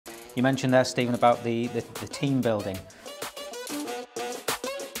You mentioned there, Stephen, about the team building.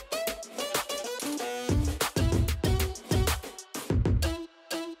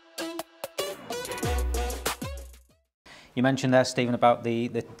 You mentioned there, Stephen, about the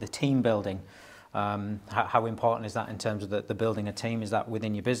team building. How important is that in terms of the building a team? Is that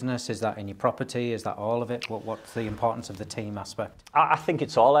within your business? Is that in your property? Is that all of it? What's the importance of the team aspect? I think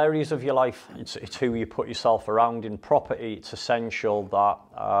it's all areas of your life. It's who you put yourself around. In property, it's essential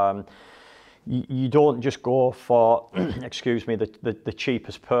that you don't just go for, excuse me, the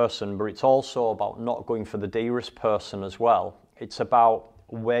cheapest person, but it's also about not going for the dearest person as well. It's about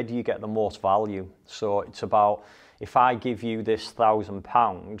where do you get the most value. So it's about, if I give you this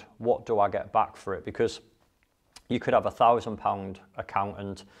 £1,000, what do I get back for it? Because you could have a £1,000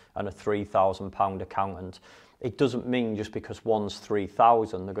 accountant and a £3,000 accountant. It doesn't mean just because one's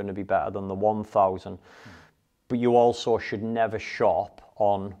 3,000, they're going to be better than the 1,000. But you also should never shop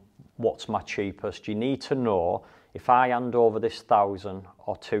on what's my cheapest. You need to know, if I hand over this 1,000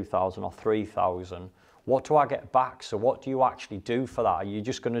 or 2,000 or 3,000, what do I get back? So what do you actually do for that? Are you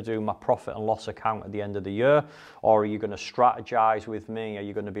just going to do my profit and loss account at the end of the year? Or are you going to strategize with me? Are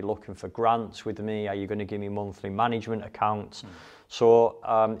you going to be looking for grants with me? Are you going to give me monthly management accounts? So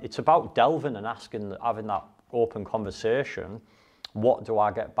it's about delving and asking, having that open conversation. What do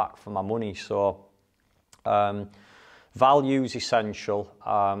I get back for my money? So value is essential.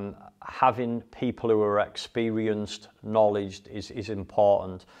 Having people who are experienced, knowledge is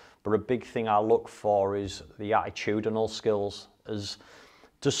important. But a big thing I look for is the attitudinal skills.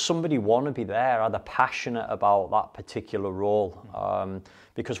 Does somebody want to be there? Are they passionate about that particular role?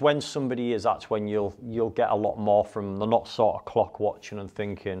 Because when somebody is, that's when you'll get a lot more from them. They're not sort of clock watching and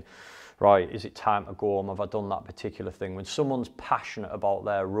thinking, right, is it time to go home? Have I done that particular thing? When someone's passionate about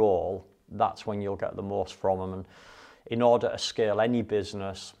their role, that's when you'll get the most from them. And in order to scale any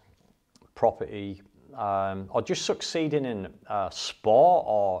business, property, or just succeeding in sport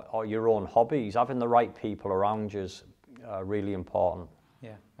or your own hobbies, having the right people around you is really important.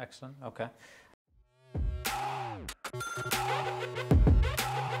 Yeah, excellent. Okay.